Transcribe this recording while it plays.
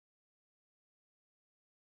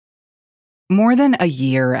More than a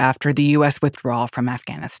year after the U.S. withdrawal from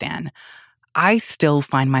Afghanistan, I still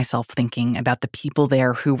find myself thinking about the people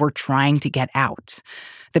there who were trying to get out.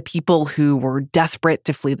 The people who were desperate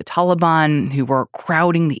to flee the Taliban, who were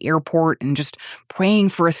crowding the airport and just praying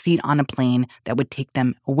for a seat on a plane that would take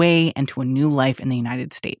them away and to a new life in the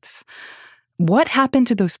United States. What happened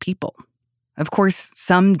to those people? Of course,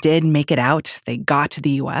 some did make it out. They got to the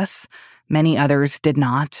U.S. Many others did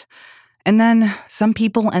not. And then some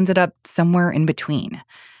people ended up somewhere in between.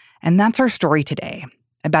 And that's our story today,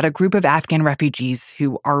 about a group of Afghan refugees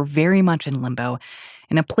who are very much in limbo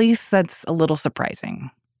in a place that's a little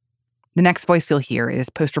surprising. The next voice you'll hear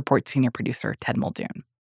is Post Report senior producer Ted Muldoon.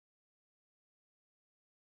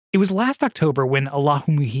 It was last October when Alaa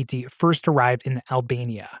Muhiti first arrived in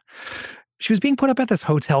Albania. She was being put up at this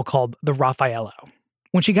hotel called the Raffaello.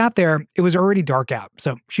 When she got there, it was already dark out,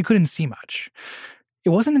 so she couldn't see much. It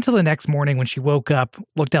wasn't until the next morning when she woke up,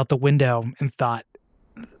 looked out the window, and thought,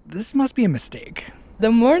 this must be a mistake. The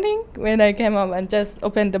morning when I came up and just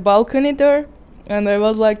opened the balcony door, and I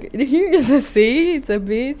was like, here is the sea, it's a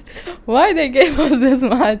beach. Why they gave us this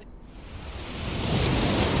much?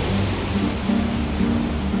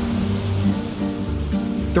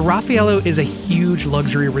 The Raffaello is a huge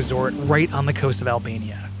luxury resort right on the coast of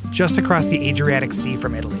Albania, just across the Adriatic Sea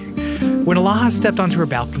from Italy. When Alaa stepped onto her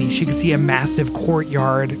balcony, she could see a massive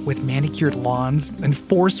courtyard with manicured lawns and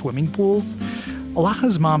 4 swimming pools.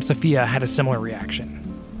 Alaa's mom, Sofia, had a similar reaction.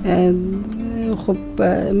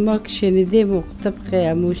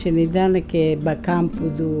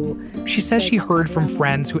 She says she heard from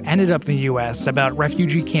friends who ended up in the U.S. about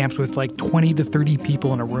refugee camps with like 20 to 30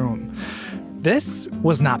 people in a room. This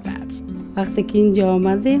was not that.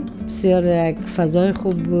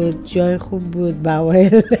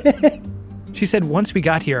 She said once we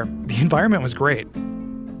got here, the environment was great.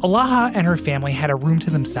 Alaa and her family had a room to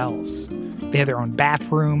themselves. They had their own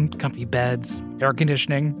bathroom, comfy beds, air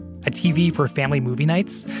conditioning, a TV for family movie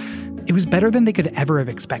nights. It was better than they could ever have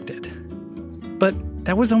expected. But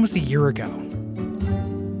that was almost a year ago.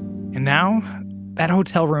 And now, that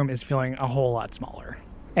hotel room is feeling a whole lot smaller.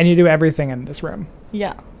 And you do everything in this room?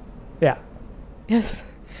 Yeah. Yeah. Yes.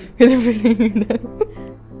 With everything in there.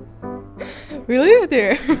 We live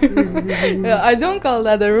there. I don't call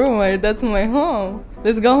that a room. That's my home.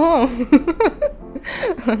 Let's go home.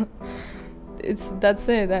 That's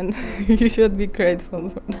it, and you should be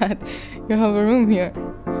grateful for that. You have a room here.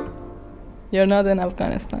 You're not in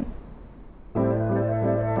Afghanistan.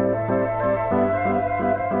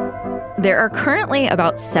 There are currently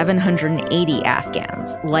about 780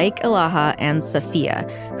 Afghans, like Alaa and Sofia,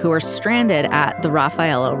 who are stranded at the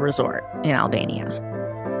Raffaello Resort in Albania.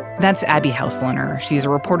 That's Abby Houseloner. She's a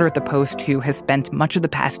reporter at The Post who has spent much of the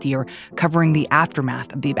past year covering the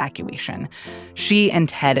aftermath of the evacuation. She and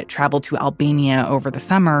Ted traveled to Albania over the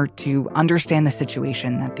summer to understand the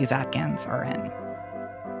situation that these Afghans are in.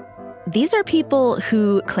 These are people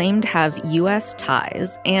who claim to have U.S.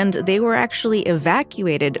 ties, and they were actually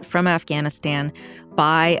evacuated from Afghanistan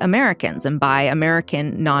by Americans and by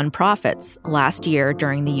American nonprofits last year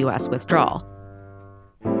during the U.S. withdrawal.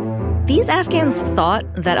 These Afghans thought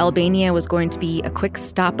that Albania was going to be a quick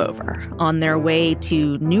stopover on their way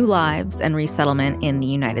to new lives and resettlement in the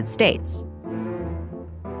United States.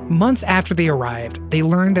 Months after they arrived, they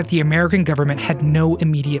learned that the American government had no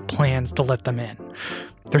immediate plans to let them in.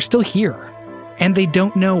 They're still here, and they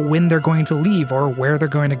don't know when they're going to leave or where they're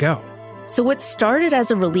going to go. So what started as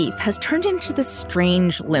a relief has turned into this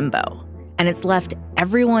strange limbo, and it's left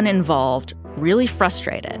everyone involved really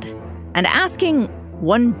frustrated and asking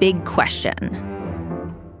one big question: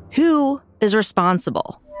 who is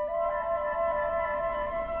responsible?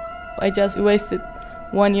 I just wasted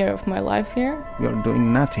 1 year of my life here. You're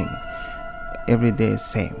doing nothing. Every day is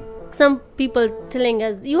same. Some people telling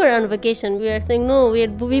us, you are on vacation. We are saying, no, we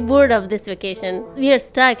bored of this vacation. We are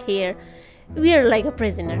stuck here. We are like a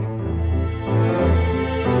prisoner.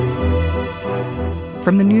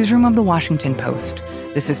 From the newsroom of The Washington Post,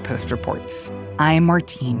 this is Post Reports. I'm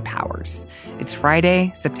Martine Powers. It's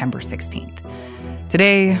Friday, September 16th.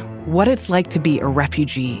 Today, what it's like to be a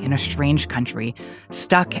refugee in a strange country,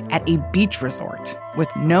 stuck at a beach resort with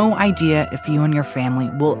no idea if you and your family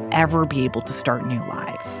will ever be able to start new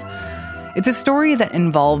lives. It's a story that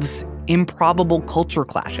involves improbable culture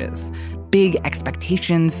clashes, big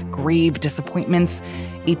expectations, grave disappointments,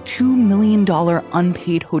 a $2 million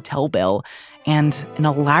unpaid hotel bill, and an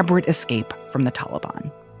elaborate escape from the Taliban.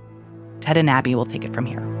 Ted and Abby will take it from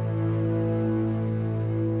here.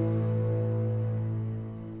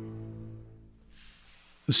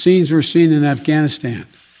 The scenes we're seeing in Afghanistan,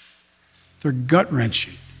 they're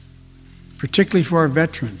gut-wrenching, particularly for our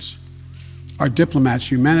veterans. our diplomats,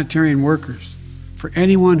 humanitarian workers, for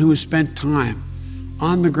anyone who has spent time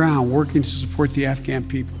on the ground working to support the Afghan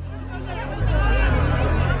people.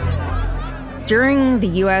 During the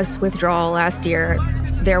U.S. withdrawal last year,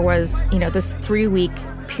 there was, this 3-week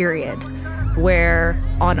period where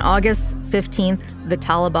on August 15th, the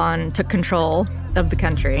Taliban took control of the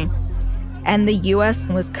country. And the U.S.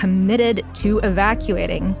 was committed to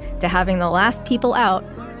evacuating, to having the last people out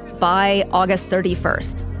by August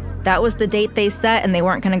 31st. That was the date they set, and they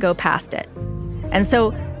weren't going to go past it. And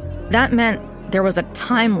so that meant there was a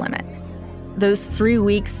time limit. Those 3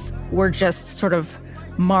 weeks were just sort of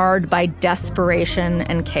marred by desperation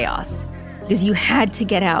and chaos, because you had to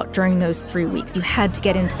get out during those 3 weeks. You had to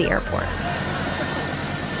get into the airport.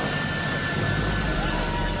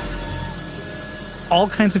 All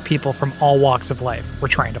kinds of people from all walks of life were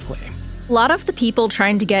trying to flee. A lot of the people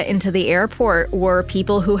trying to get into the airport were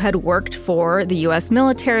people who had worked for the U.S.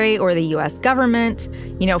 military or the U.S. government,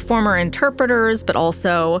 former interpreters, but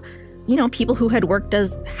also, people who had worked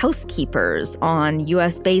as housekeepers on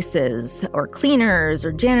U.S. bases or cleaners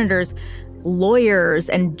or janitors, lawyers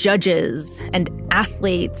and judges and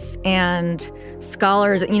athletes and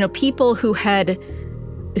scholars, people who had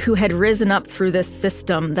risen up through this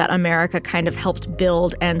system that America kind of helped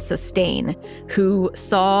build and sustain, who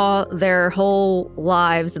saw their whole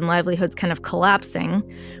lives and livelihoods kind of collapsing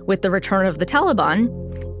with the return of the Taliban,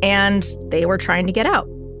 and they were trying to get out.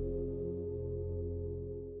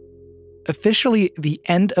 Officially, the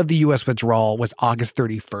end of the U.S. withdrawal was August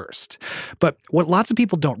 31st. But what lots of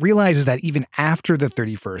people don't realize is that even after the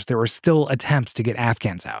 31st, there were still attempts to get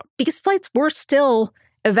Afghans out. Because flights were still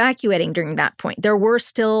evacuating during that point. There were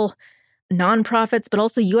still nonprofits, but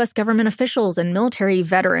also U.S. government officials and military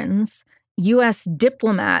veterans, U.S.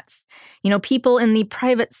 diplomats, people in the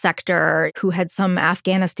private sector who had some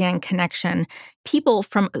Afghanistan connection, people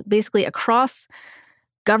from basically across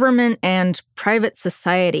government and private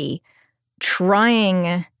society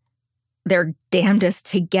trying their damnedest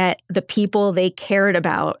to get the people they cared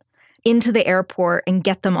about into the airport and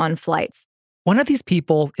get them on flights. One of these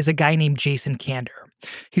people is a guy named Jason Kander.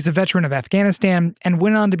 He's a veteran of Afghanistan and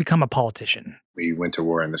went on to become a politician. We went to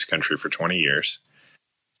war in this country for 20 years,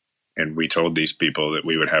 and we told these people that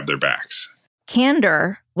we would have their backs.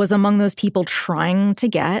 Kander was among those people trying to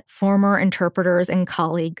get former interpreters and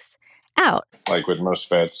colleagues out. Like with most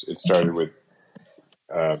vets, it started with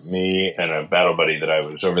me and a battle buddy that I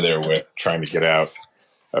was over there with trying to get out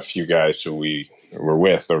a few guys who we were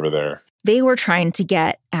with over there. They were trying to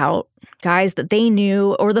get out guys that they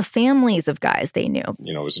knew or the families of guys they knew.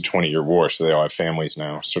 It was a 20-year war, so they all have families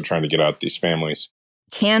now. So trying to get out these families.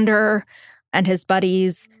 Kander and his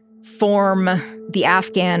buddies form the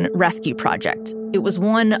Afghan Rescue Project. It was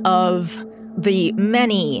one of the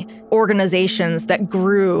many organizations that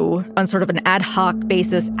grew on sort of an ad hoc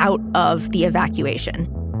basis out of the evacuation.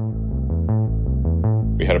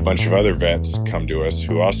 We had a bunch of other vets come to us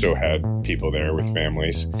who also had people there with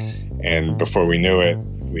families. And before we knew it,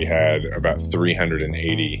 we had about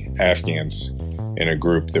 380 Afghans in a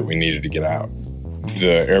group that we needed to get out.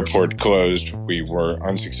 The airport closed. We were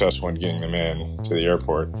unsuccessful in getting them in to the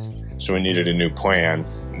airport. So we needed a new plan.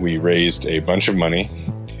 We raised a bunch of money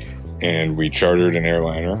and we chartered an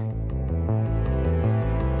airliner.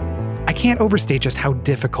 I can't overstate just how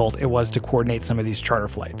difficult it was to coordinate some of these charter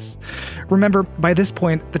flights. Remember, by this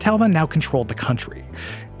point, the Taliban now controlled the country.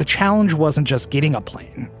 The challenge wasn't just getting a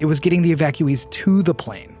plane. It was getting the evacuees to the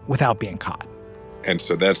plane without being caught. And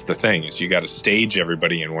so that's the thing, is you got to stage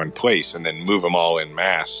everybody in one place and then move them all en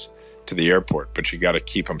masse to the airport. But you got to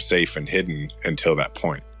keep them safe and hidden until that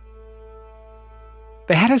point.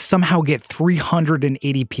 They had to somehow get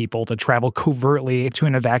 380 people to travel covertly to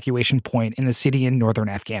an evacuation point in a city in northern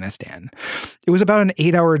Afghanistan. It was about an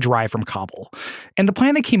 8-hour drive from Kabul. And the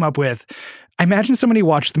plan they came up with, I imagine somebody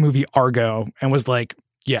watched the movie Argo and was like,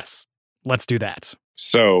 yes, let's do that.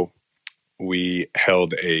 So we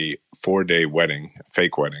held a 4-day wedding, a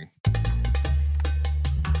fake wedding.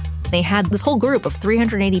 They had this whole group of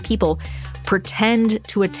 380 people pretend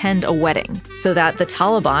to attend a wedding so that the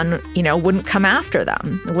Taliban, wouldn't come after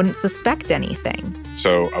them, wouldn't suspect anything.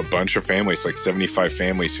 So a bunch of families, like 75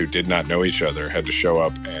 families who did not know each other, had to show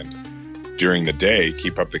up and during the day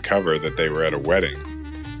keep up the cover that they were at a wedding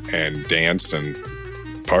and dance and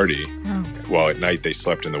party, while at night they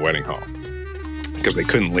slept in the wedding hall because they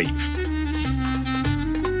couldn't leave.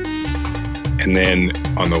 And then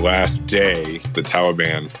on the last day, the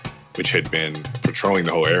Taliban, which had been patrolling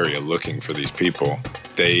the whole area looking for these people,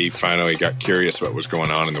 they finally got curious about what was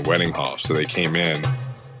going on in the wedding hall. So they came in,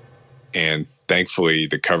 and thankfully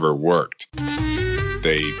the cover worked.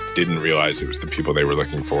 They didn't realize it was the people they were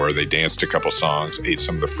looking for. They danced a couple songs, ate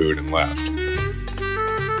some of the food, and left.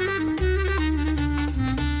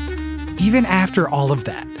 Even after all of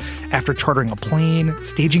that, after chartering a plane,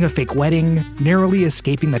 staging a fake wedding, narrowly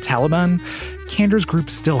escaping the Taliban, Kander's group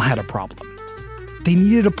still had a problem. They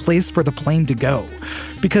needed a place for the plane to go,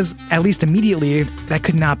 because, at least immediately, that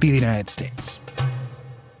could not be the United States.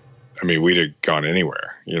 I mean, we'd have gone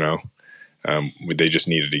anywhere, you know. They just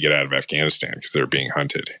needed to get out of Afghanistan because they were being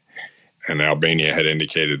hunted. And Albania had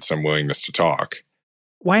indicated some willingness to talk.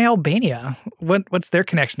 Why Albania? What's their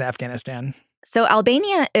connection to Afghanistan? So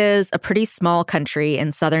Albania is a pretty small country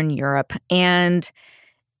in southern Europe, and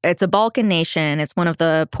it's a Balkan nation. It's one of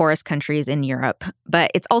the poorest countries in Europe,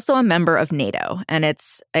 but it's also a member of NATO, and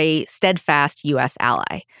it's a steadfast U.S.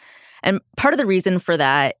 ally. And part of the reason for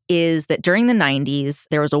that is that during the 90s,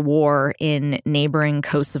 there was a war in neighboring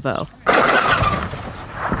Kosovo.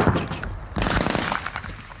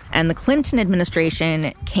 And the Clinton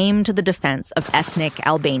administration came to the defense of ethnic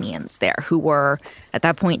Albanians there, who were, at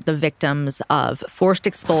that point, the victims of forced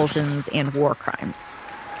expulsions and war crimes.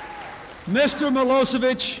 Mr.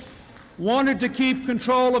 Milosevic wanted to keep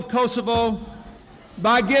control of Kosovo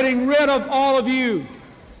by getting rid of all of you,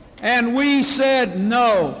 and we said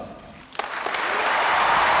no.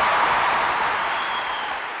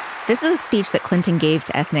 This is a speech that Clinton gave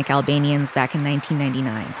to ethnic Albanians back in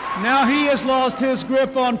 1999. Now he has lost his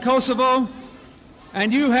grip on Kosovo,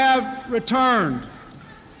 and you have returned.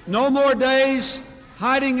 No more days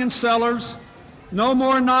hiding in cellars, no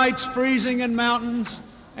more nights freezing in mountains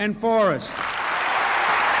and forests.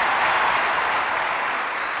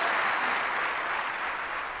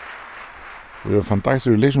 We have a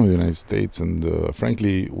fantastic relation with the United States, and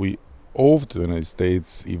frankly, we owe to the United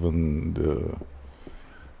States even the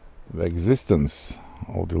existence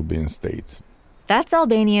of the Albanian state. That's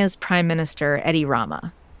Albania's Prime Minister, Edi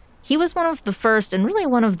Rama. He was one of the first and really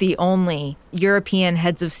one of the only European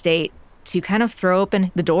heads of state to kind of throw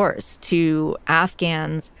open the doors to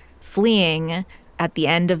Afghans fleeing at the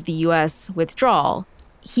end of the U.S. withdrawal.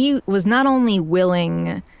 He was not only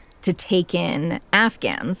willing to take in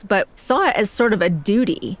Afghans, but saw it as sort of a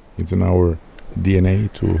duty. It's in our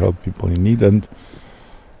DNA to help people in need, and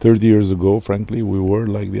 30 years ago, frankly, we were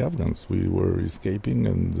like the Afghans. We were escaping,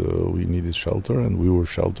 and we needed shelter, and we were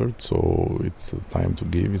sheltered. So it's a time to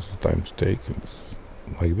give, it's a time to take. It's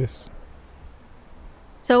like this.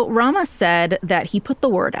 So Rama said that he put the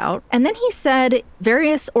word out, and then he said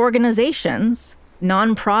various organizations,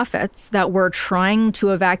 nonprofits that were trying to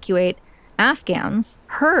evacuate Afghans,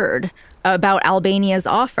 heard about Albania's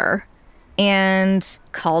offer and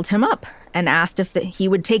called him up and asked if he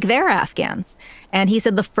would take their Afghans. And he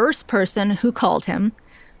said the first person who called him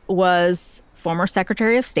was former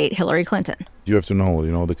Secretary of State Hillary Clinton. You have to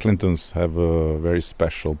know, the Clintons have a very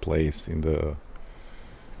special place in the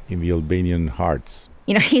Albanian hearts.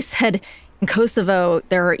 He said in Kosovo,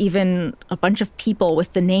 there are even a bunch of people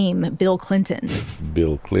with the name Bill Clinton.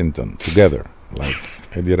 Bill Clinton, together. Like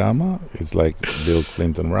Edi Rama is like Bill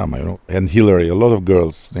Clinton Rama, And Hillary, a lot of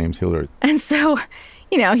girls named Hillary. And so,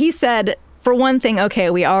 he said, for one thing, okay,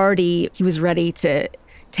 he was ready to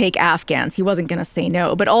take Afghans. He wasn't going to say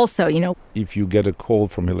no. But also, if you get a call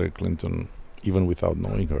from Hillary Clinton, even without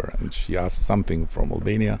knowing her, and she asks something from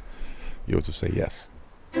Albania, you have to say yes.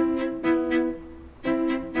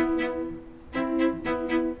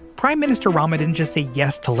 Prime Minister Rama didn't just say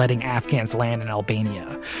yes to letting Afghans land in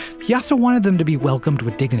Albania. He also wanted them to be welcomed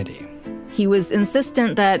with dignity. He was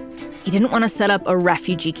insistent that he didn't want to set up a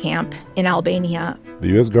refugee camp in Albania. The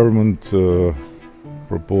U.S. government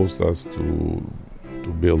proposed us to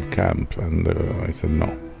build camp, and I said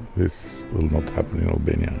no, this will not happen in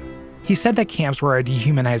Albania. He said that camps were a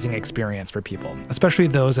dehumanizing experience for people, especially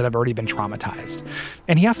those that have already been traumatized.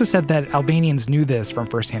 And he also said that Albanians knew this from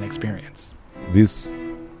firsthand experience. This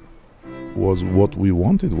was what we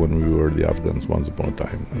wanted when we were the Afghans once upon a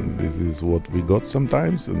time. And this is what we got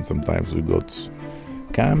sometimes, and sometimes we got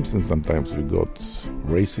camps, and sometimes we got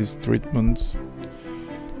racist treatments.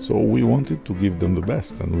 So we wanted to give them the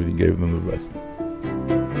best, and we gave them the best.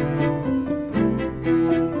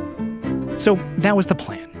 So that was the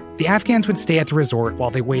plan. The Afghans would stay at the resort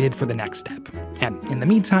while they waited for the next step. And in the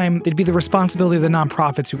meantime, it'd be the responsibility of the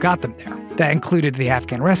nonprofits who got them there. That included the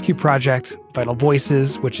Afghan Rescue Project, Vital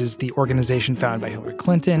Voices, which is the organization founded by Hillary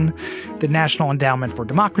Clinton, the National Endowment for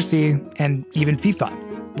Democracy, and even FIFA,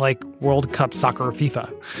 like World Cup Soccer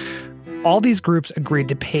FIFA. all these groups agreed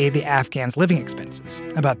to pay the Afghans living expenses,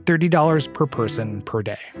 about $30 per person per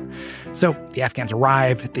day. So the Afghans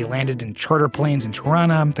arrived, they landed in charter planes in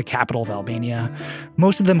Tirana, the capital of Albania.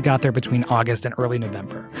 Most of them got there between August and early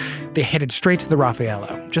November. They headed straight to the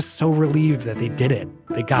Raffaello, just so relieved that they did it.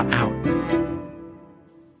 They got out.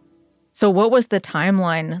 So what was the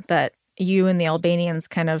timeline that you and the Albanians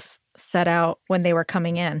kind of set out when they were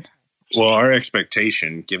coming in? Well, our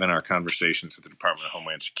expectation, given our conversations with the Department of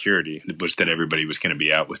Homeland Security, was that everybody was going to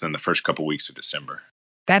be out within the first couple weeks of December.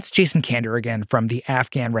 That's Jason Kander again from the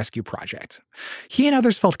Afghan Rescue Project. He and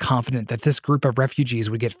others felt confident that this group of refugees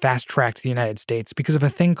would get fast-tracked to the United States because of a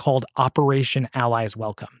thing called Operation Allies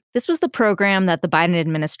Welcome. This was the program that the Biden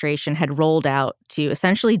administration had rolled out to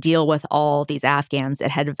essentially deal with all these Afghans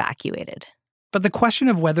it had evacuated. But the question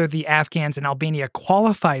of whether the Afghans in Albania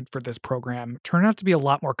qualified for this program turned out to be a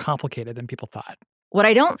lot more complicated than people thought. What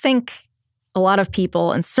I don't think a lot of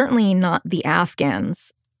people, and certainly not the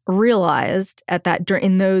Afghans, realized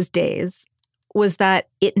in those days was that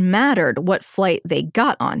it mattered what flight they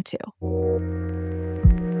got onto.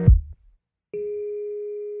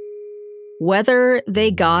 Whether they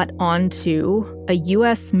got onto a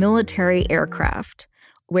U.S. military aircraft,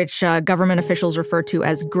 which government officials refer to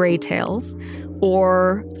as gray tails,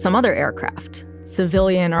 or some other aircraft,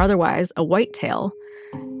 civilian or otherwise, a white tail,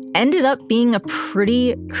 ended up being a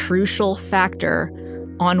pretty crucial factor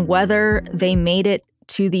on whether they made it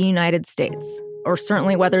to the United States, or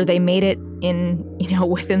certainly whether they made it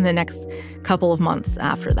within the next couple of months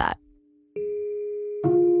after that.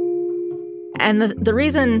 And the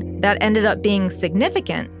reason that ended up being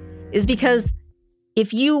significant is because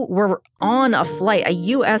if you were on a flight, a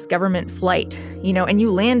U.S. government flight, and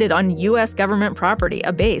you landed on U.S. government property,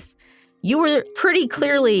 a base, you were pretty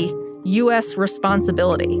clearly U.S.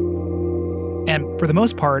 responsibility. And for the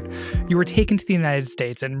most part, you were taken to the United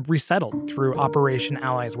States and resettled through Operation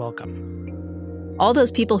Allies Welcome. All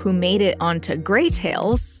those people who made it onto gray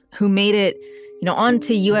tails, who made it,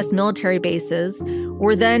 onto U.S. military bases,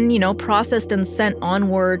 were then, processed and sent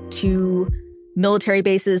onward to military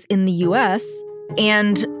bases in the U.S.,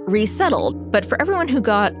 and resettled. But for everyone who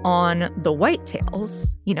got on the white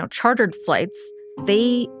tails, chartered flights,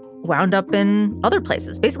 they wound up in other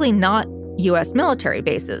places, basically not U.S. military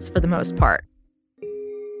bases for the most part.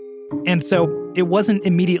 And so it wasn't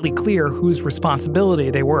immediately clear whose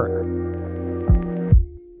responsibility they were.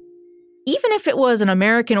 Even if it was an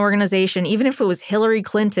American organization, even if it was Hillary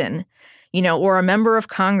Clinton, or a member of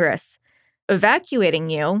Congress evacuating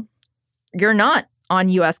you, you're not on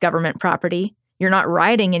U.S. government property. You're not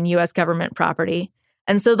riding in U.S. government property.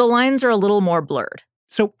 And so the lines are a little more blurred.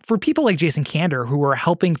 So for people like Jason Kander, who were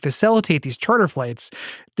helping facilitate these charter flights,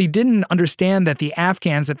 they didn't understand that the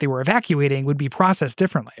Afghans that they were evacuating would be processed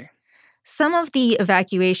differently. Some of the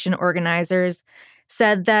evacuation organizers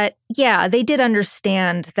said that, yeah, they did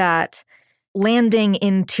understand that landing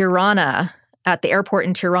in Tirana, at the airport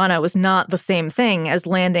in Tirana, was not the same thing as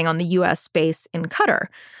landing on the U.S. base in Qatar.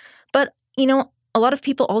 But, a lot of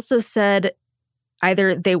people also said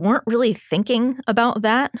either they weren't really thinking about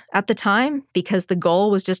that at the time because the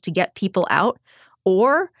goal was just to get people out,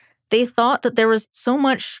 or they thought that there was so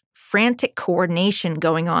much frantic coordination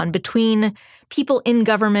going on between people in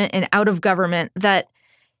government and out of government that,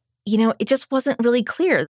 it just wasn't really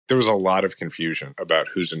clear. There was a lot of confusion about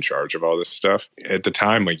who's in charge of all this stuff. At the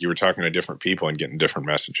time, you were talking to different people and getting different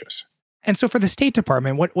messages. And so for the State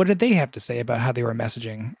Department, what did they have to say about how they were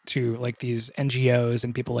messaging to these NGOs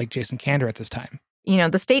and people like Jason Kander at this time?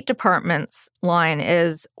 The State Department's line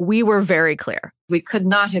is, we were very clear. We could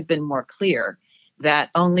not have been more clear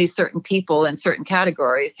that only certain people in certain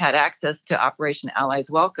categories had access to Operation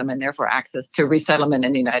Allies Welcome and therefore access to resettlement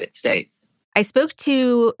in the United States. I spoke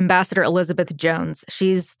to Ambassador Elizabeth Jones.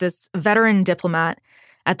 She's this veteran diplomat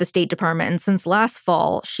at the State Department. And since last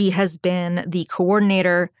fall, she has been the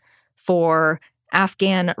coordinator for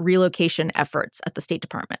Afghan relocation efforts at the State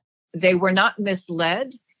Department. They were not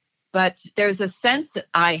misled, but there's a sense that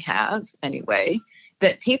I have, anyway,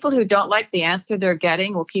 that people who don't like the answer they're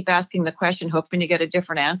getting will keep asking the question, hoping to get a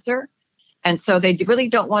different answer. And so they really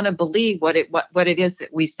don't want to believe what it is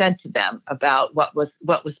that we said to them about what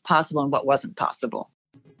was possible and what wasn't possible.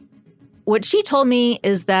 What she told me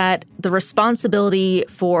is that the responsibility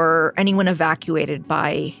for anyone evacuated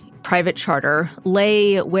by private charter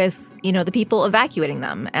lay with, the people evacuating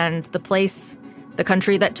them and the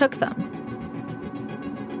country that took them.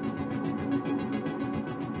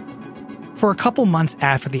 For a couple months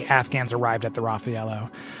after the Afghans arrived at the Raffaello,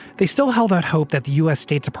 they still held out hope that the U.S.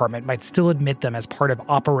 State Department might still admit them as part of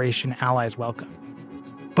Operation Allies Welcome.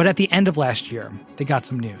 But at the end of last year, they got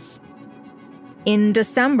some news. In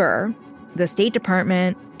December, the State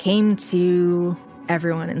Department came to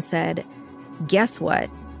everyone and said, guess what?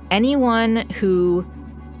 Anyone who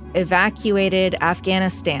evacuated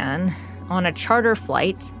Afghanistan on a charter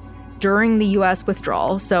flight during the U.S.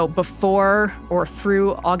 withdrawal, so before or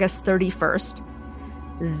through August 31st,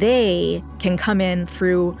 they can come in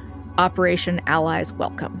through Operation Allies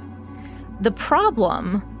Welcome. The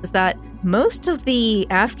problem is that most of the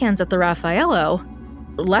Afghans at the Raffaello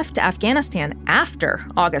left Afghanistan after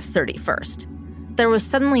August 31st. There was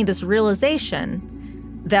suddenly this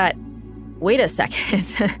realization that, wait a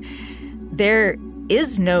second, there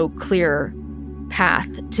is no clear path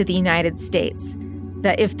to the United States.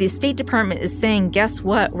 That if the State Department is saying, guess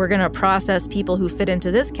what, we're going to process people who fit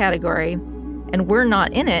into this category, and we're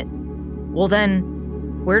not in it, well then,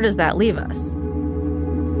 where does that leave us?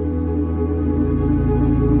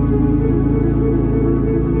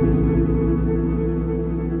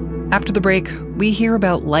 After the break, we hear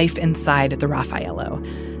about life inside the Raffaello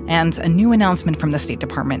and a new announcement from the State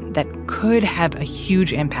Department that could have a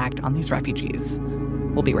huge impact on these refugees.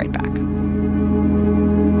 We'll be right back.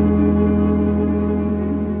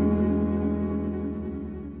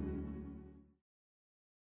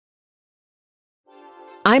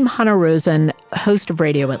 I'm Hannah Rosen, host of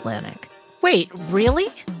Radio Atlantic. Wait, really?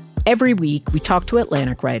 Every week, we talk to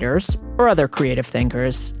Atlantic writers or other creative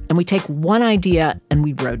thinkers, and we take one idea and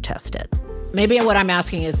we road test it. Maybe what I'm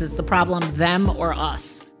asking is the problem them or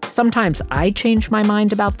us? Sometimes I change my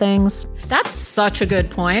mind about things. That's such a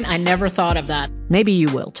good point. I never thought of that. Maybe you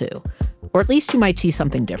will too. Or at least you might see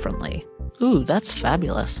something differently. Ooh, that's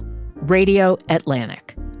fabulous. Radio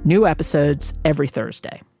Atlantic. New episodes every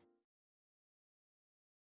Thursday.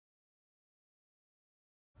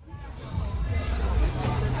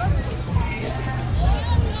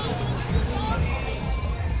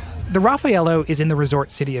 The Raffaello is in the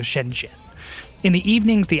resort city of Shenzhen. In the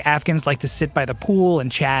evenings, the Afghans like to sit by the pool and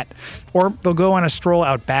chat, or they'll go on a stroll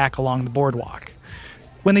out back along the boardwalk.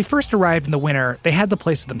 When they first arrived in the winter, they had the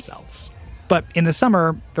place to themselves. But in the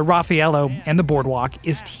summer, the Raffaello and the boardwalk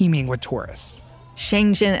is teeming with tourists.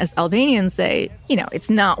 Shenzhen, as Albanians say, it's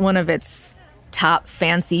not one of its top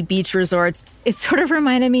fancy beach resorts. It sort of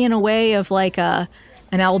reminded me in a way of like an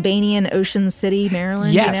Albanian Ocean City,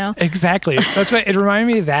 Maryland, Yes, exactly. That's what it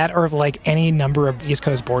reminded me of that, or of like any number of East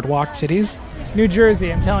Coast boardwalk cities. New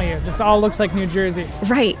Jersey, I'm telling you. This all looks like New Jersey.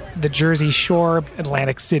 Right. The Jersey Shore,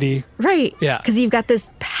 Atlantic City. Right. Yeah. Because you've got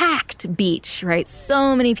this packed beach, right?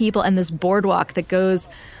 So many people, and this boardwalk that goes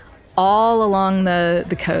all along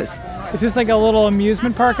the coast. Is this like a little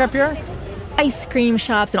amusement park up here? Ice cream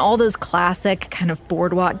shops and all those classic kind of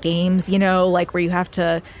boardwalk games, like where you have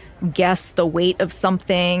to guess the weight of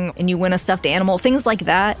something and you win a stuffed animal, things like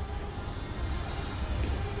that.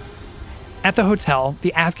 At the hotel,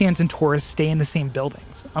 the Afghans and tourists stay in the same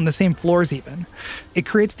buildings, on the same floors even. It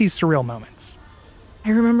creates these surreal moments. I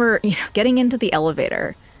remember, getting into the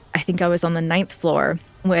elevator. I think I was on the 9th floor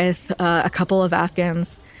with a couple of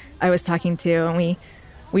Afghans I was talking to, and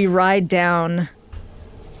we ride down.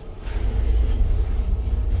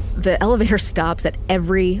 The elevator stops at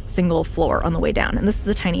every single floor on the way down, and this is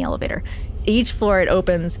a tiny elevator. Each floor it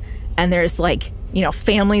opens, and there's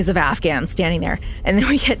families of Afghans standing there. And then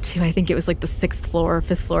we get to, I think it was like the 6th floor or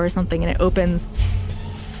 5th floor or something, and it opens,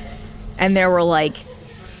 and there were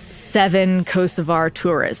 7 Kosovar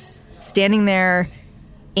tourists standing there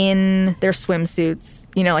in their swimsuits.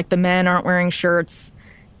 The men aren't wearing shirts.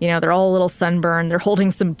 They're all a little sunburned. They're holding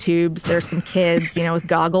some tubes. There's some kids, with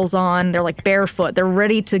goggles on. They're barefoot. They're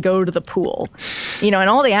ready to go to the pool. And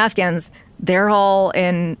all the Afghans, they're all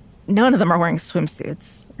in, none of them are wearing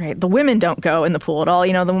swimsuits, right? The women don't go in the pool at all.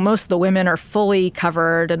 Most of the women are fully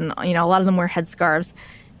covered, and, a lot of them wear headscarves.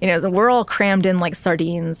 So we're all crammed in like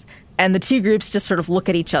sardines. And the two groups just sort of look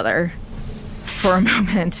at each other for a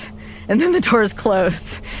moment. And then the doors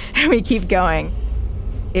close and we keep going.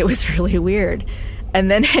 It was really weird. And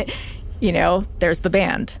then, there's the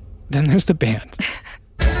band. Then there's the band.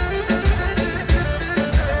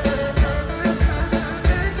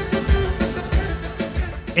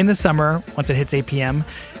 In the summer, once it hits 8 p.m.,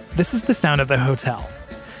 this is the sound of the hotel.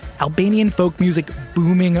 Albanian folk music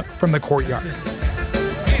booming from the courtyard.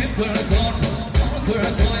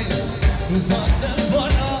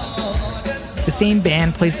 The same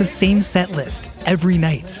band plays the same set list every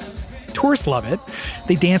night. Tourists love it.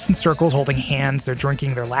 They dance in circles holding hands, they're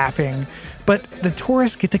drinking, they're laughing. But the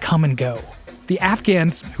tourists get to come and go. The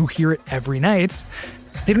Afghans, who hear it every night,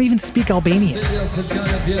 they don't even speak Albanian.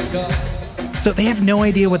 So they have no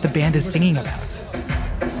idea what the band is singing about.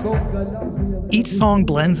 Each song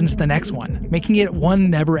blends into the next one, making it one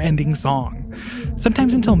never-ending song,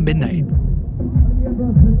 sometimes until midnight.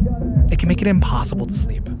 it can make it impossible to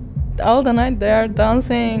sleep. All the night they are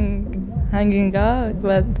dancing, hanging out,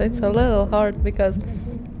 but it's a little hard because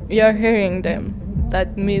you're hearing them,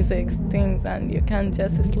 that music, things, and you can't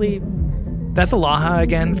just sleep. That's Alaha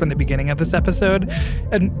again from the beginning of this episode,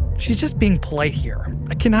 and she's just being polite here.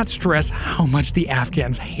 I cannot stress how much the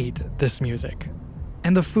Afghans hate this music.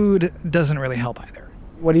 And the food doesn't really help either.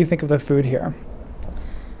 What do you think of the food here?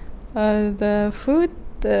 The food,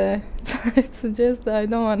 it's just, I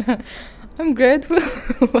don't want to, I'm grateful,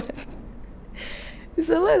 but it's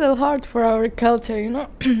a little hard for our culture, you know?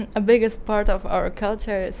 A biggest part of our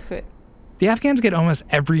culture is food. The Afghans get almost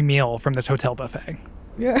every meal from this hotel buffet.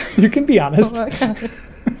 Yeah. You can be honest. Oh my God.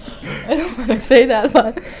 I don't want to say that,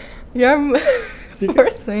 but you're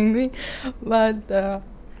forcing me. But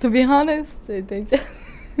to be honest, they just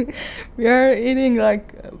we are eating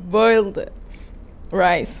like boiled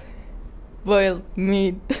rice, boiled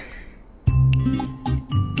meat.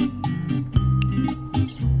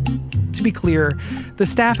 To be clear, the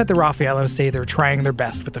staff at the Raffaello say they're trying their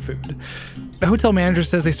best with the food. The hotel manager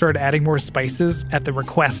says they started adding more spices at the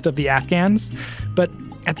request of the Afghans, but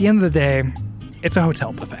at the end of the day, it's a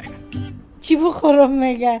hotel buffet.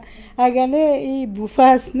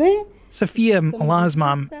 Sophia, Alaha's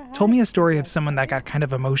mom, told me a story of someone that got kind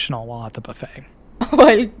of emotional while at the buffet.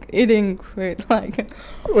 While eating food, like...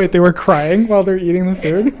 Wait, they were crying while they're eating the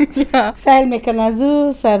food? Yeah.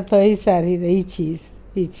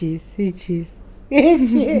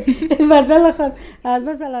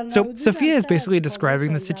 So Sophia is basically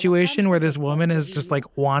describing the situation where this woman is just like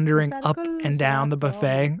wandering up and down the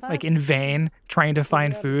buffet, like in vain, trying to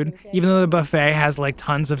find food, even though the buffet has like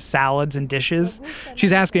tons of salads and dishes.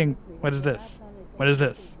 She's asking, what is this? What is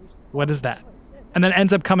this? What is that? And then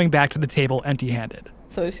ends up coming back to the table empty-handed.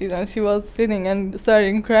 So she was sitting and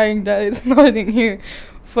starting crying that it's nothing here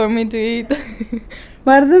for me to eat.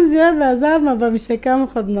 Yeah,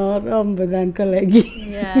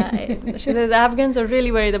 she says Afghans are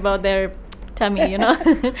really worried about their tummy, you know.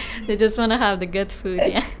 They just want to have the good food,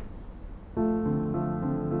 yeah.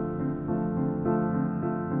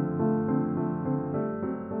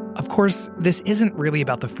 Of course, this isn't really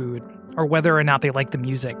about the food or whether or not they like the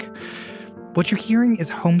music. What you're hearing is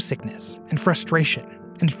homesickness and frustration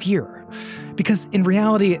and fear. Because in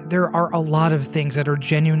reality, there are a lot of things that are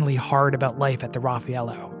genuinely hard about life at the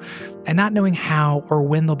Raffaello. And not knowing how or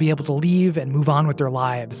when they'll be able to leave and move on with their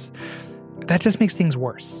lives, that just makes things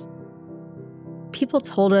worse. People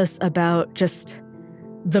told us about just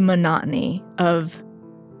the monotony of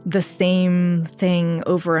the same thing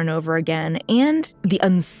over and over again, and the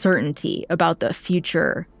uncertainty about the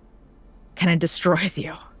future kind of destroys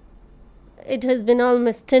you. It has been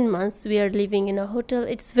almost 10 months we are living in a hotel.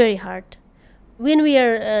 It's very hard. When we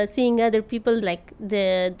are seeing other people like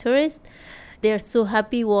the tourists, they're so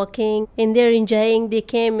happy walking and they're enjoying. They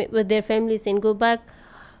came with their families and go back.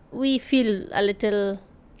 We feel a little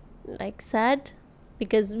like sad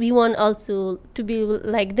because we want also to be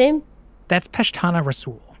like them. That's Peshtana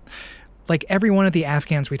Rasul. Like every one of the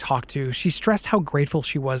Afghans we talked to, she stressed how grateful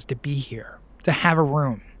she was to be here, to have a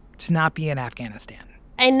room, to not be in Afghanistan.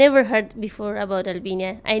 I never heard before about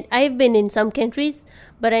Albania. I've been in some countries,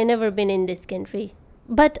 but I never been in this country.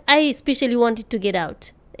 But I especially wanted to get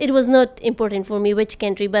out. It was not important for me which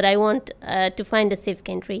country, but I want to find a safe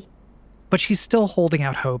country. But she's still holding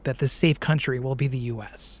out hope that this safe country will be the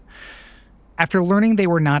U.S. After learning they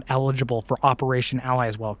were not eligible for Operation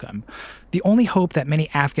Allies Welcome, the only hope that many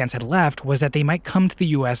Afghans had left was that they might come to the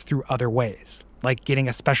U.S. through other ways, like getting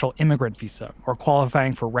a special immigrant visa or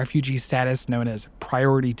qualifying for refugee status known as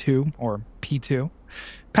Priority 2 or P2.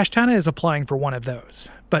 Peshtana is applying for one of those,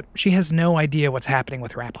 but she has no idea what's happening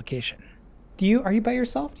with her application. Are you by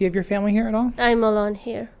yourself? Do you have your family here at all? I'm alone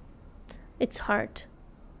here. It's hard.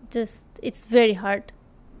 It's very hard.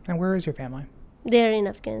 And where is your family? They're in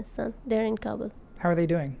Afghanistan. They're in Kabul. How are they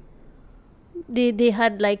doing? They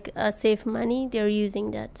had like a safe money. They're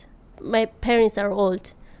using that. My parents are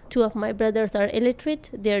old. 2 of my brothers are illiterate.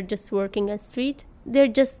 They're just working a street. They're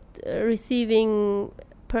just receiving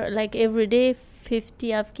like every day 50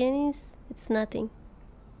 Afghanis. It's nothing.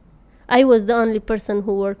 I was the only person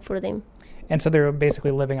who worked for them. And so they're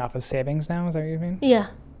basically living off of savings now, is that what you mean? Yeah.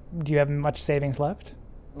 Do you have much savings left?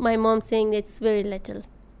 My mom's saying it's very little.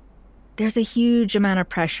 There's a huge amount of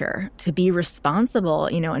pressure to be responsible,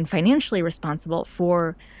 and financially responsible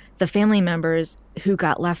for the family members who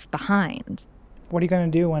got left behind. What are you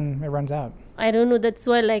going to do when it runs out? I don't know. That's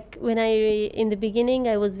why, in the beginning,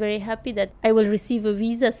 I was very happy that I will receive a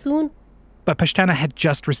visa soon. But Peshtana had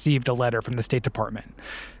just received a letter from the State Department.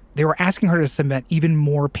 They were asking her to submit even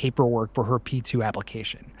more paperwork for her P2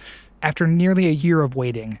 application. After nearly a year of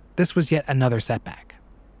waiting, this was yet another setback.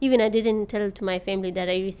 Even I didn't tell to my family that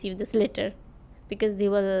I received this letter because they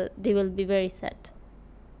will be very sad.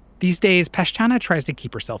 These days, Peshchana tries to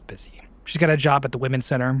keep herself busy. She's got a job at the Women's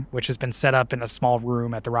Center, which has been set up in a small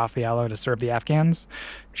room at the Raffaello to serve the Afghans.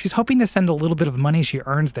 She's hoping to send a little bit of money she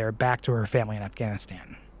earns there back to her family in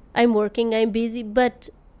Afghanistan. I'm working, I'm busy, but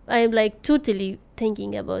I'm like totally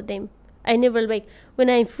thinking about them. I never when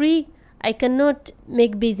I'm free, I cannot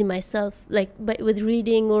make busy myself with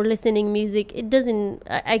reading or listening music. It doesn't,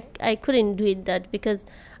 I couldn't do it that because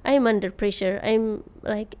I'm under pressure. I'm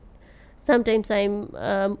sometimes I'm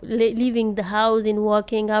leaving the house and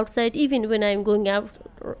walking outside. Even when I'm going out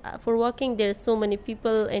for walking, there's so many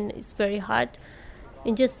people and it's very hard.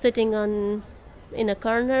 And just sitting in a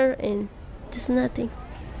corner and just nothing.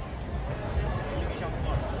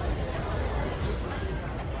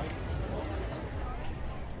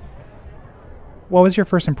 What was your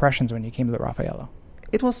first impressions when you came to the Raffaello?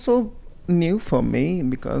 It was so new for me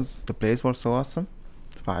because the place was so awesome.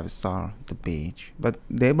 5-star, the beach. But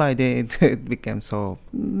day by day, it became so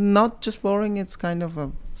not just boring. It's kind of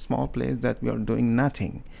a small place that we are doing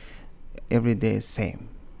nothing. Every day is same.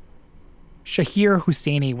 Shahir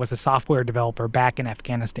Husseini was a software developer back in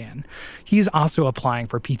Afghanistan. He's also applying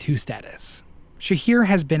for P2 status. Shahir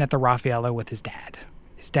has been at the Raffaello with his dad.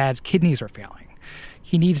 His dad's kidneys are failing.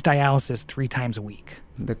 He needs dialysis 3 times a week.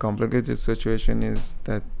 The complicated situation is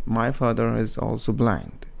that my father is also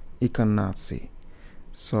blind. He cannot see.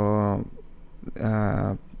 So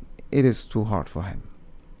it is too hard for him.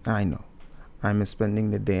 I know. I'm spending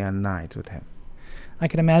the day and night with him. I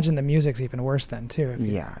can imagine the music's even worse then, too.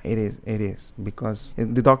 Yeah, it is. Because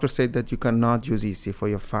the doctor said that you cannot use EC for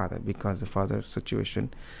your father because the father's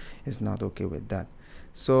situation is not okay with that.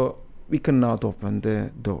 So we cannot open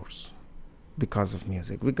the doors because of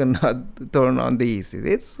music. We cannot turn on the EC.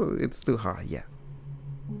 It's too hard, yeah.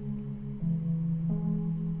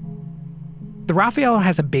 The Raffaello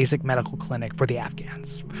has a basic medical clinic for the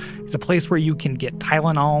Afghans. It's a place where you can get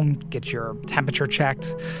Tylenol, get your temperature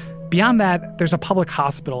checked. Beyond that, there's a public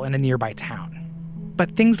hospital in a nearby town.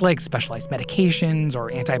 But things like specialized medications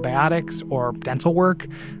or antibiotics or dental work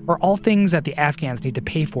are all things that the Afghans need to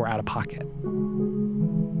pay for out of pocket.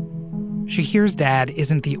 Shahir's dad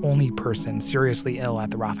isn't the only person seriously ill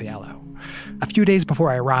at the Raffaello. A few days before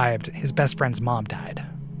I arrived, his best friend's mom died.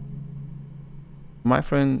 My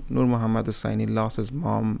friend Nur Muhammad Husseini lost his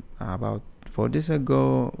mom about 4 days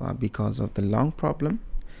ago because of the lung problem.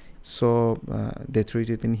 So they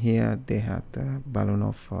treated in here. They had a gallon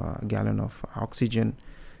of oxygen.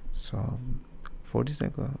 So 4 days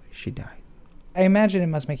ago, she died. I imagine it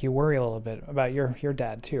must make you worry a little bit about your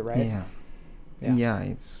dad too, right? Yeah,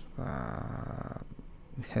 it's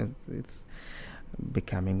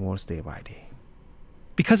becoming worse day by day.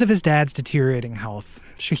 Because of his dad's deteriorating health,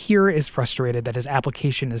 Shahir is frustrated that his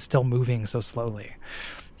application is still moving so slowly.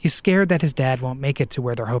 He's scared that his dad won't make it to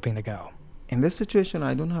where they're hoping to go. In this situation,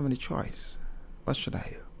 I don't have any choice. What should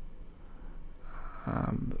I do?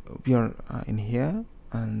 We are in here,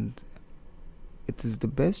 and it is the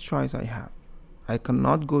best choice I have. I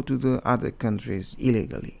cannot go to the other countries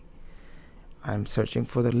illegally. I'm searching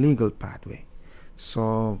for the legal pathway.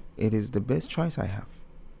 So it is the best choice I have.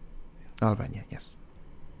 Albania, yes.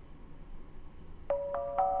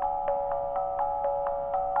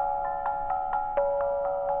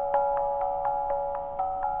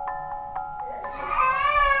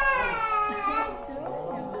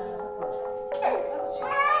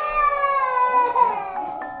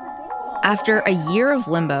 After a year of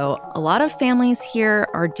limbo, a lot of families here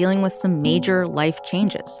are dealing with some major life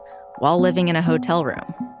changes while living in a hotel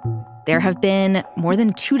room. There have been more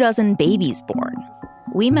than 24 babies born.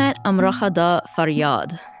 We met Amrakhada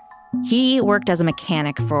Faryad. He worked as a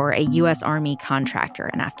mechanic for a U.S. Army contractor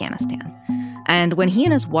in Afghanistan. And when he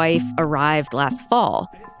and his wife arrived last fall,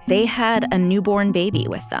 they had a newborn baby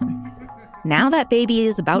with them. Now that baby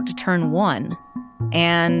is about to turn 1,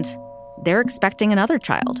 and they're expecting another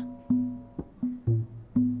child.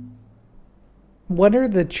 What are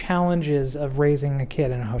the challenges of raising a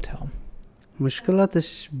kid in a hotel?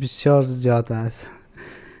 مشکلاتش بسیار زیاد است.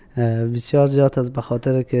 بسیار زیاد است به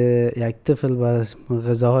خاطر که یک طفل بر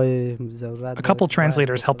غذاهای ضرورت. A couple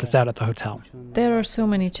translators helped us out at the hotel. There are so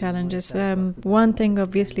many challenges. One thing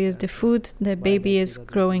obviously is the food. The baby is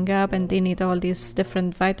growing up and they need all these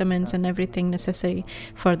different vitamins and everything necessary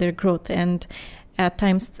for their growth. And at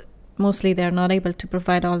times, mostly they're not able to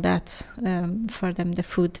provide all that for them, the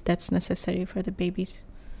food that's necessary for the babies.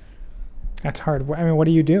 That's hard. I mean, what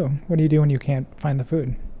do you do? What do you do when you can't find the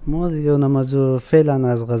food? ما دیگه نمازو فعلا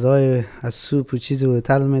از غذای از سوپ و چیز و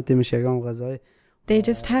تل میتیم شگام غذای They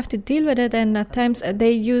just have to deal with it, and at times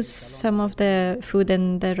they use some of the food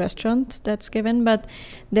in the restaurant that's given, but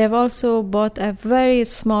they've also bought a very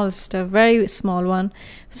small stove, very small one,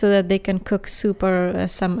 so that they can cook soup or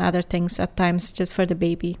some other things at times just for the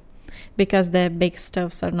baby, because the big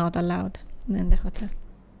stoves are not allowed in the hotel.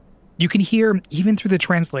 You can hear, even through the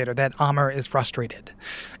translator, that Amr is frustrated.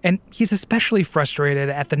 And he's especially frustrated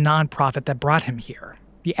at the nonprofit that brought him here,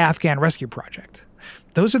 the Afghan Rescue Project.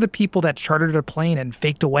 Those are the people that chartered a plane and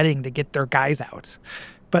faked a wedding to get their guys out.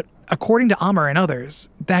 But according to Amr and others,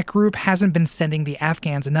 that group hasn't been sending the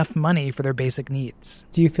Afghans enough money for their basic needs.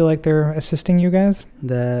 Do you feel like they're assisting you guys?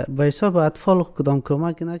 So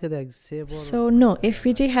no,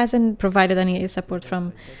 FPG hasn't provided any support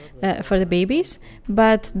from for the babies,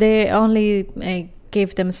 but they only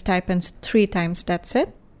gave them stipends 3 times, that's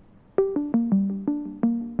it.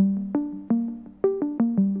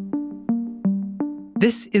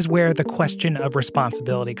 This is where the question of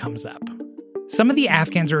responsibility comes up. Some of the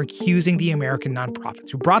Afghans are accusing the American nonprofits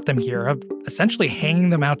who brought them here of essentially hanging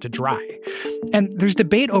them out to dry. And there's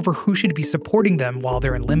debate over who should be supporting them while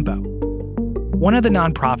they're in limbo. One of the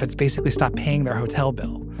nonprofits basically stopped paying their hotel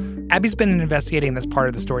bill. Abby's been investigating this part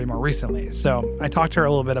of the story more recently, so I talked to her a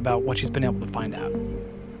little bit about what she's been able to find out.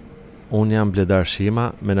 Unë jam Bledar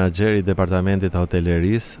Shima, menaxher I Departamentit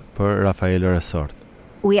Hotelerisë për Rafael Resort.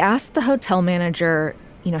 We asked the hotel manager,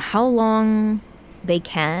 how long they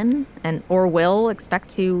can and or will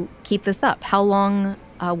expect to keep this up. How long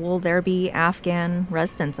will there be Afghan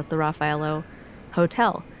residents at the Raffaello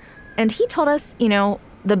Hotel? And he told us,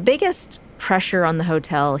 the biggest pressure on the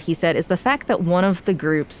hotel, he said, is the fact that one of the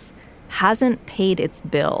groups hasn't paid its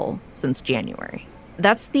bill since January.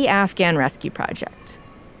 That's the Afghan Rescue Project.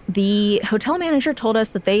 The hotel manager told us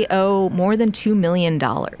that they owe more than $2 million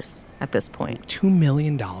at this point. $2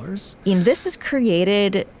 million? And this has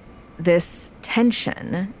created this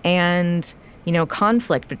tension and,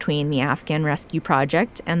 conflict between the Afghan Rescue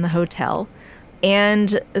Project and the hotel.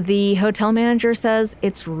 And the hotel manager says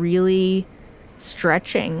it's really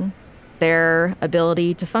stretching their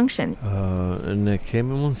ability to function. Ne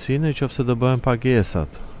kemi mundësi në qoftë do bëhen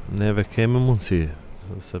pagesat. Neve kemi mundësi.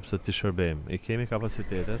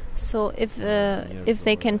 So if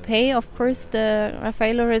they can pay, of course the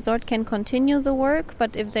Raffaello Resort can continue the work,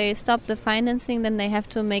 but if they stop the financing, then they have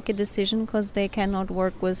to make a decision because they cannot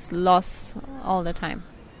work with loss all the time.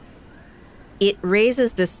 It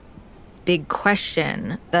raises this big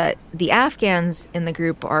question that the Afghans in the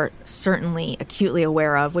group are certainly acutely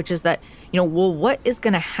aware of, which is that, what is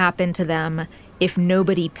going to happen to them if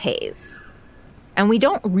nobody pays? And we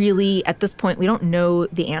don't really, at this point, we don't know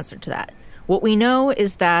the answer to that. What we know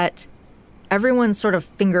is that everyone's sort of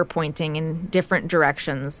finger pointing in different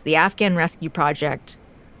directions. The Afghan Rescue Project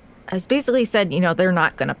has basically said, they're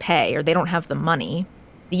not going to pay or they don't have the money.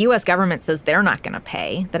 The U.S. government says they're not going to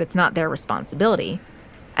pay, that it's not their responsibility.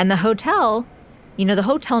 And the hotel, the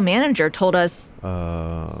hotel manager told us...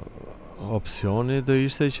 Opsioni do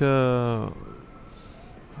ishte që...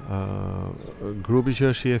 grupi që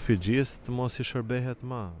është I FPG-s të mos I shërbehet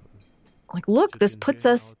më. Like, look, this puts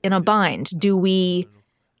us in a bind. Do we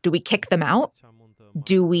kick them out?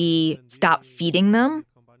 Do we stop feeding them?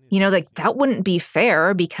 That wouldn't be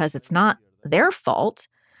fair because it's not their fault.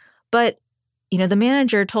 But, the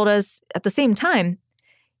manager told us at the same time,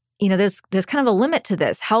 there's kind of a limit to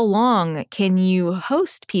this. How long can you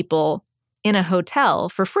host people in a hotel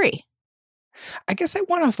for free? I guess I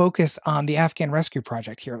want to focus on the Afghan Rescue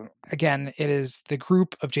Project here. Again, it is the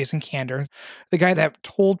group of Jason Kander, the guy that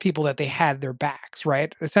told people that they had their backs,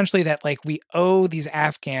 right? Essentially that, we owe these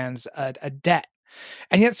Afghans a debt.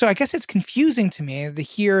 And yet, so I guess it's confusing to me to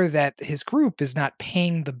hear that his group is not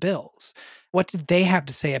paying the bills. What did they have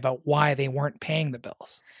to say about why they weren't paying the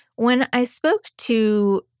bills? When I spoke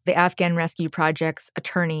to the Afghan Rescue Project's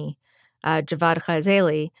attorney, Javad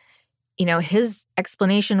Ghazali, his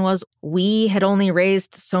explanation was, we had only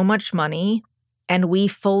raised so much money and we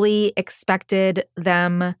fully expected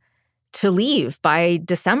them to leave by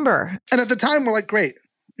December. And at the time, we're like, great,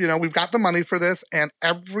 we've got the money for this, and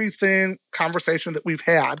conversation that we've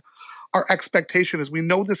had, our expectation is we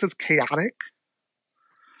know this is chaotic,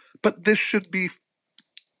 but this should be,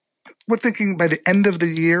 we're thinking by the end of the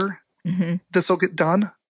year, this will get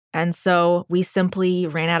done. And so we simply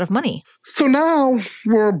ran out of money. So now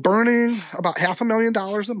we're burning about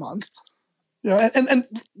 $500,000 a month. And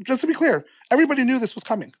just to be clear, everybody knew this was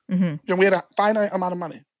coming. We had a finite amount of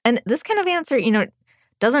money. And this kind of answer,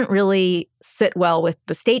 doesn't really sit well with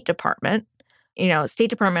the State Department. State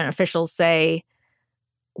Department officials say,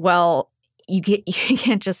 well, you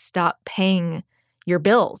can't just stop paying your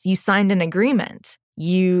bills. You signed an agreement.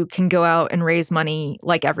 you can go out and raise money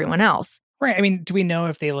like everyone else. Right. I mean, do we know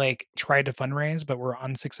if they tried to fundraise but were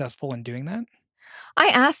unsuccessful in doing that? I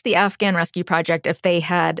asked the Afghan Rescue Project if they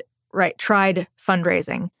had tried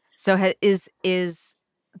fundraising. So is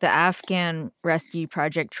the Afghan Rescue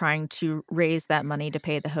Project trying to raise that money to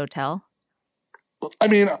pay the hotel? I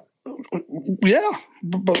mean, yeah,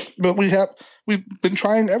 but we've been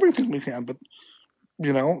trying everything we can, but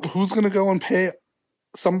who's going to go and pay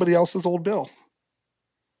somebody else's old bill?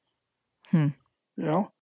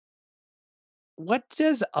 What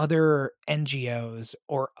does other NGOs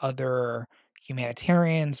or other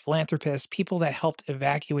humanitarians, philanthropists, people that helped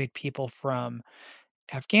evacuate people from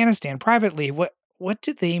Afghanistan privately, what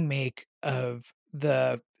do they make of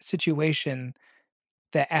the situation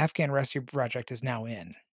the Afghan Rescue Project is now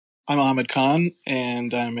in? I'm Ahmed Khan,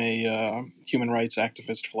 and I'm a human rights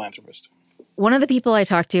activist philanthropist. One of the people I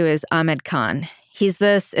talked to is Ahmed Khan. He's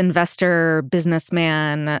this investor,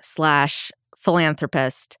 businessman /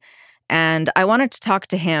 philanthropist. And I wanted to talk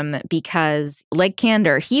to him because, like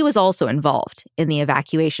Kander, he was also involved in the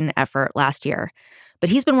evacuation effort last year. But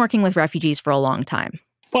he's been working with refugees for a long time.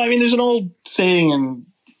 Well, I mean, there's an old saying, and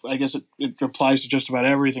I guess it applies to just about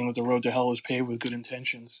everything, that the road to hell is paved with good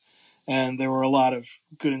intentions. And there were a lot of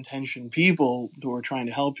good-intentioned people who were trying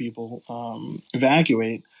to help people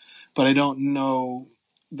evacuate. But I don't know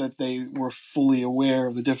that they were fully aware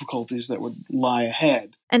of the difficulties that would lie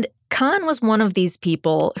ahead. And Khan was one of these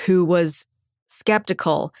people who was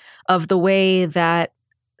skeptical of the way that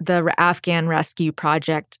the Afghan Rescue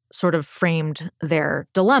Project sort of framed their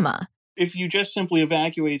dilemma. If you just simply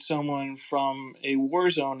evacuate someone from a war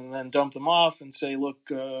zone and then dump them off and say, look,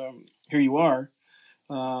 here you are,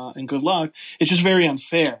 and good luck, it's just very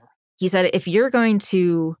unfair. He said, if you're going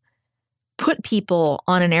to put people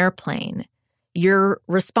on an airplane, you're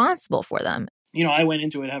responsible for them. I went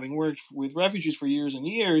into it having worked with refugees for years and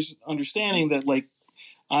years, understanding that,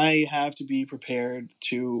 I have to be prepared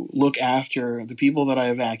to look after the people that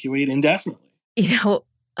I evacuate indefinitely.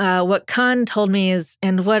 What Khan told me is,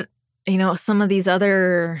 and what, some of these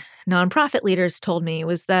other nonprofit leaders told me,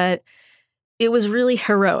 was that it was really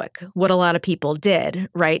heroic what a lot of people did,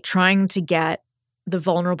 right? Trying to get the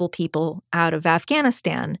vulnerable people out of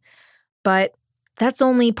Afghanistan. But that's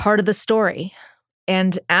only part of the story.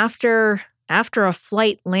 And after a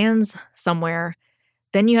flight lands somewhere,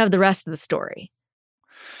 then you have the rest of the story.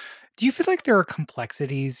 Do you feel like there are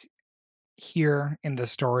complexities here in the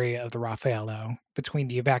story of the Raffaello between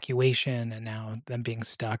the evacuation and now them being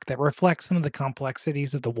stuck that reflect some of the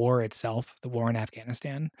complexities of the war itself, the war in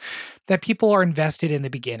Afghanistan, that people are invested in the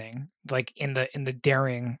beginning, in the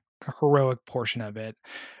daring, heroic portion of it?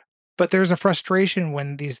 But there's a frustration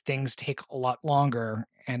when these things take a lot longer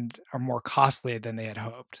and are more costly than they had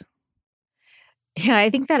hoped. Yeah, I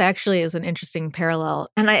think that actually is an interesting parallel.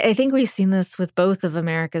 And I think we've seen this with both of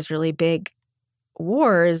America's really big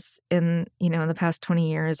wars in the past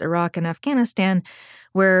 20 years, Iraq and Afghanistan,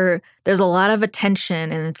 where there's a lot of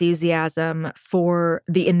attention and enthusiasm for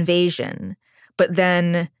the invasion. But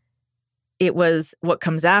then it was what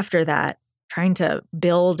comes after that, trying to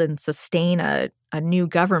build and sustain a new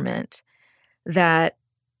government that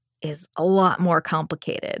is a lot more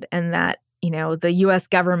complicated, and that, the U.S.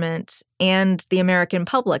 government and the American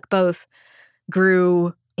public both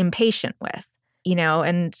grew impatient with,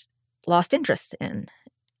 and lost interest in.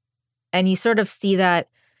 And you sort of see that,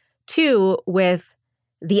 too, with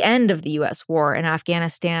the end of the U.S. war in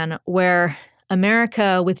Afghanistan, where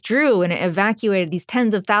America withdrew and evacuated these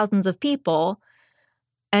tens of thousands of people.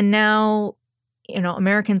 And now,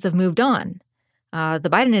 Americans have moved on. The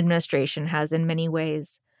Biden administration has, in many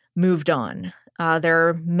ways, moved on. There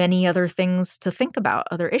are many other things to think about,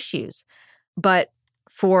 other issues. But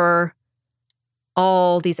for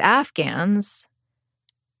all these Afghans,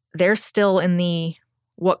 they're still in the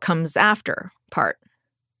what comes after part.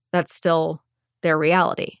 That's still their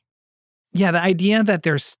reality. Yeah, the idea that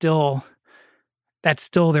that's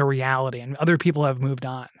still their reality and other people have moved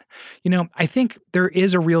on. I think there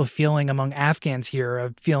is a real feeling among Afghans here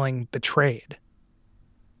of feeling betrayed.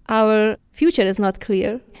 Our future is not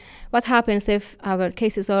clear. What happens if our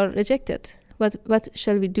cases are rejected? What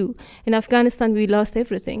shall we do? In Afghanistan, we lost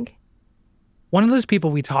everything. One of those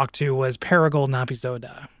people we talked to was Paragul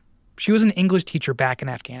Nabizoda. She was an English teacher back in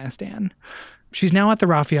Afghanistan. She's now at the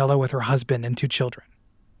Raffaello with her husband and 2 children.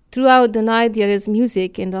 Throughout the night, there is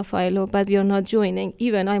music in Raffaello, but we are not joining.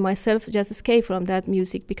 Even I myself just escape from that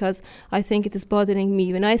music because I think it is bothering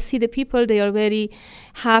me. When I see the people, they are very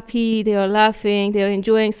happy, they are laughing, they are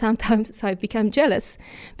enjoying. Sometimes I become jealous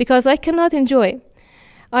because I cannot enjoy.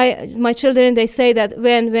 My children, they say that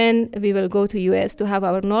when we will go to US to have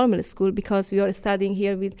our normal school, because we are studying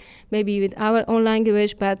here with our own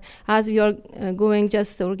language, but as we are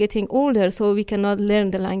getting older, so we cannot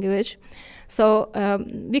learn the language. So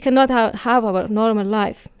we cannot have our normal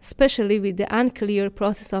life, especially with the unclear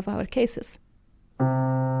process of our cases.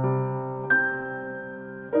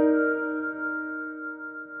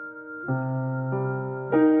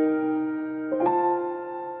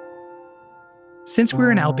 Since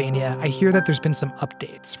we're in Albania, I hear that there's been some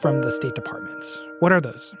updates from the State Department. What are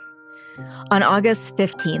those? On August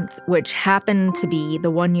 15th, which happened to be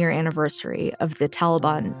the one-year anniversary of the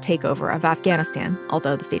Taliban takeover of Afghanistan,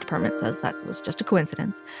 although the State Department says that was just a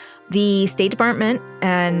coincidence, the State Department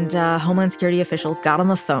and Homeland Security officials got on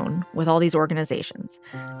the phone with all these organizations.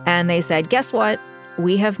 And they said, guess what?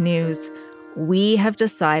 We have news. We have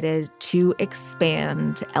decided to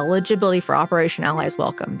expand eligibility for Operation Allies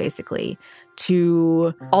Welcome, basically,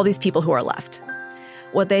 to all these people who are left.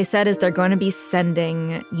 What they said is they're going to be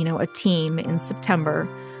sending, a team in September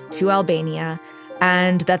to Albania,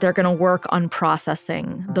 and that they're going to work on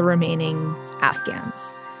processing the remaining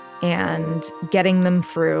Afghans and getting them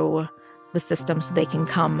through the system so they can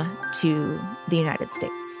come to the United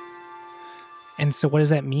States. And so what does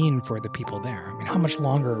that mean for the people there? I mean, how much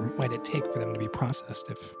longer might it take for them to be processed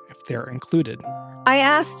if they're included? I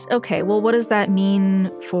asked, okay, well, what does that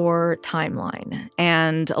mean for timeline?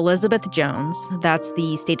 And Elizabeth Jones, that's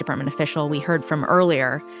the State Department official we heard from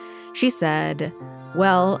earlier, she said,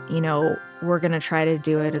 well, we're going to try to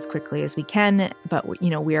do it as quickly as we can, but,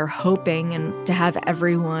 we are hoping to have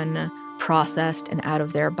everyone processed and out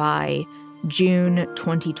of there by June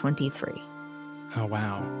 2023. Oh,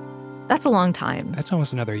 wow. That's a long time. That's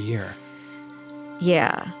almost another year.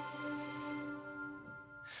 Yeah.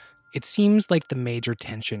 It seems like the major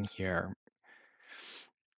tension here,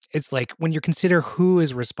 it's like when you consider who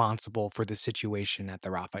is responsible for the situation at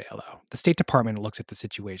the Raffaello, the State Department looks at the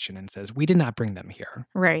situation and says, we did not bring them here.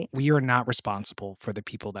 Right. We are not responsible for the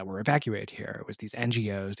people that were evacuated here. It was these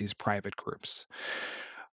NGOs, these private groups.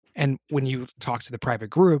 And when you talk to the private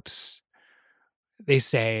groups, they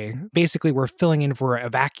say, basically, we're filling in for a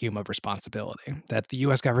vacuum of responsibility, that the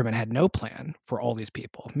U.S. government had no plan for all these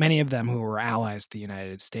people, many of them who were allies to the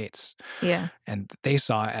United States. Yeah. And they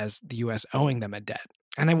saw as the U.S. owing them a debt.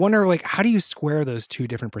 And I wonder, how do you square those two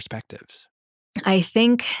different perspectives? I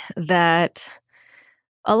think that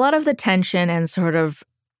a lot of the tension and sort of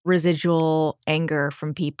residual anger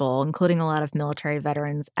from people, including a lot of military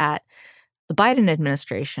veterans at the Biden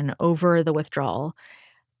administration over the withdrawal,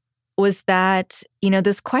 was that,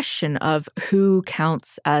 this question of who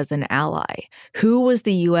counts as an ally, who was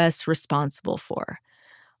the U.S. responsible for?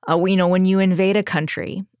 When you invade a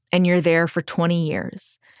country and you're there for 20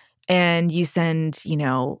 years and you send,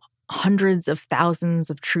 hundreds of thousands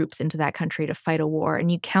of troops into that country to fight a war, and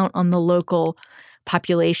you count on the local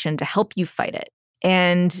population to help you fight it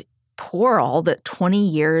and pour all the 20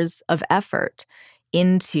 years of effort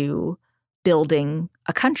into building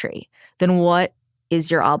a country, then what is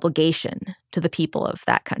your obligation to the people of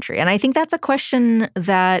that country? And I think that's a question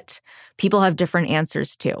that people have different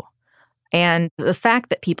answers to. And the fact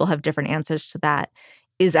that people have different answers to that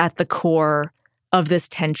is at the core of this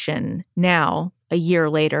tension now, a year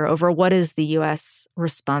later, over what is the U.S.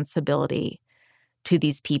 responsibility to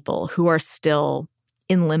these people who are still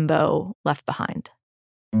in limbo, left behind.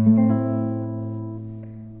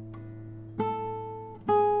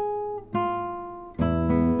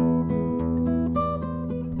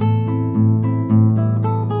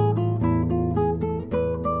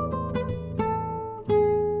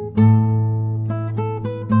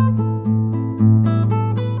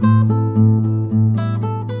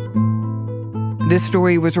 This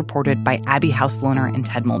story was reported by Abby Housloner and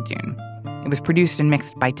Ted Muldoon. It was produced and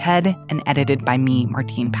mixed by Ted and edited by me,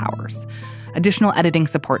 Martine Powers. Additional editing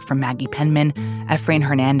support from Maggie Penman, Efrain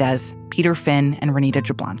Hernandez, Peter Finn, and Renita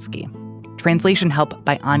Jablonski. Translation help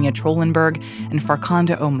by Anya Trollenberg and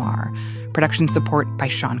Farkhanda Omar. Production support by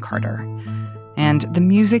Sean Carter. And the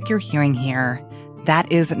music you're hearing here,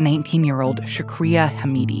 that is 19-year-old Shakriya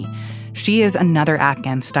Hamidi. She is another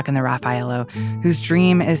Afghan stuck in the Raffaello whose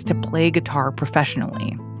dream is to play guitar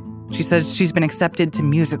professionally. She says she's been accepted to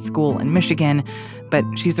music school in Michigan, but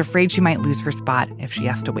she's afraid she might lose her spot if she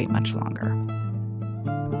has to wait much longer.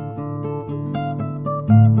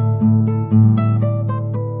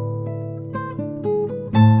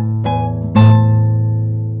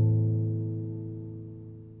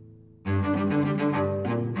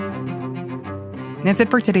 That's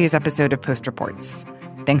it for today's episode of Post Reports.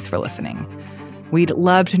 Thanks for listening. We'd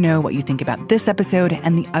love to know what you think about this episode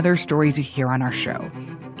and the other stories you hear on our show.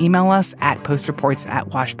 email us at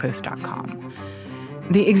postreports@washpost.com.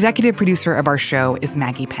 The executive producer of our show is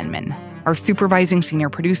Maggie Penman. Our supervising senior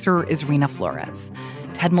producer is Rena Flores.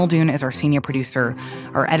 Ted Muldoon is our senior producer.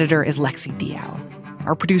 Our editor is Lexi Diao.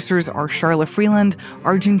 Our producers are Charlotte Freeland,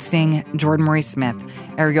 Arjun Singh, Jordan Murray Smith,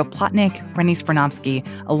 Ariel Plotnick, Rennie Spernovsky,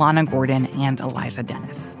 Alana Gordon, and Eliza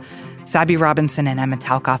Dennis. Sabby Robinson and Emma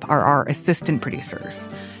Talkoff are our assistant producers.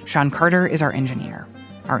 Sean Carter is our engineer.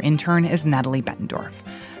 Our intern is Natalie Bettendorf.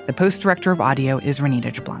 The post director of audio is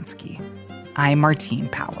Renita Jablonski. I'm Martine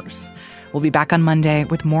Powers. We'll be back on Monday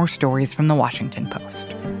with more stories from the Washington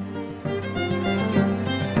Post.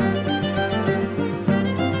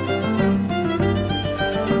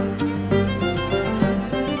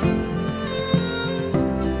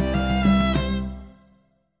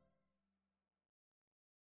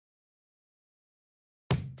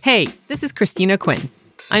 Hey, this is Christina Quinn.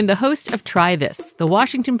 I'm the host of Try This, the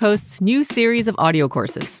Washington Post's new series of audio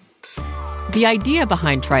courses. The idea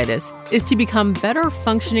behind Try This is to become better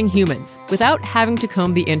functioning humans without having to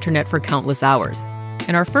comb the internet for countless hours.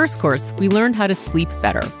 In our first course, we learned how to sleep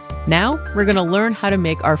better. Now, we're going to learn how to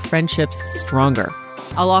make our friendships stronger.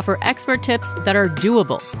 I'll offer expert tips that are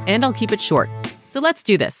doable, and I'll keep it short. So let's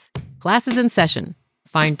do this. Class is in session.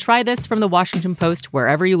 Find Try This from the Washington Post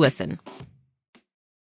wherever you listen.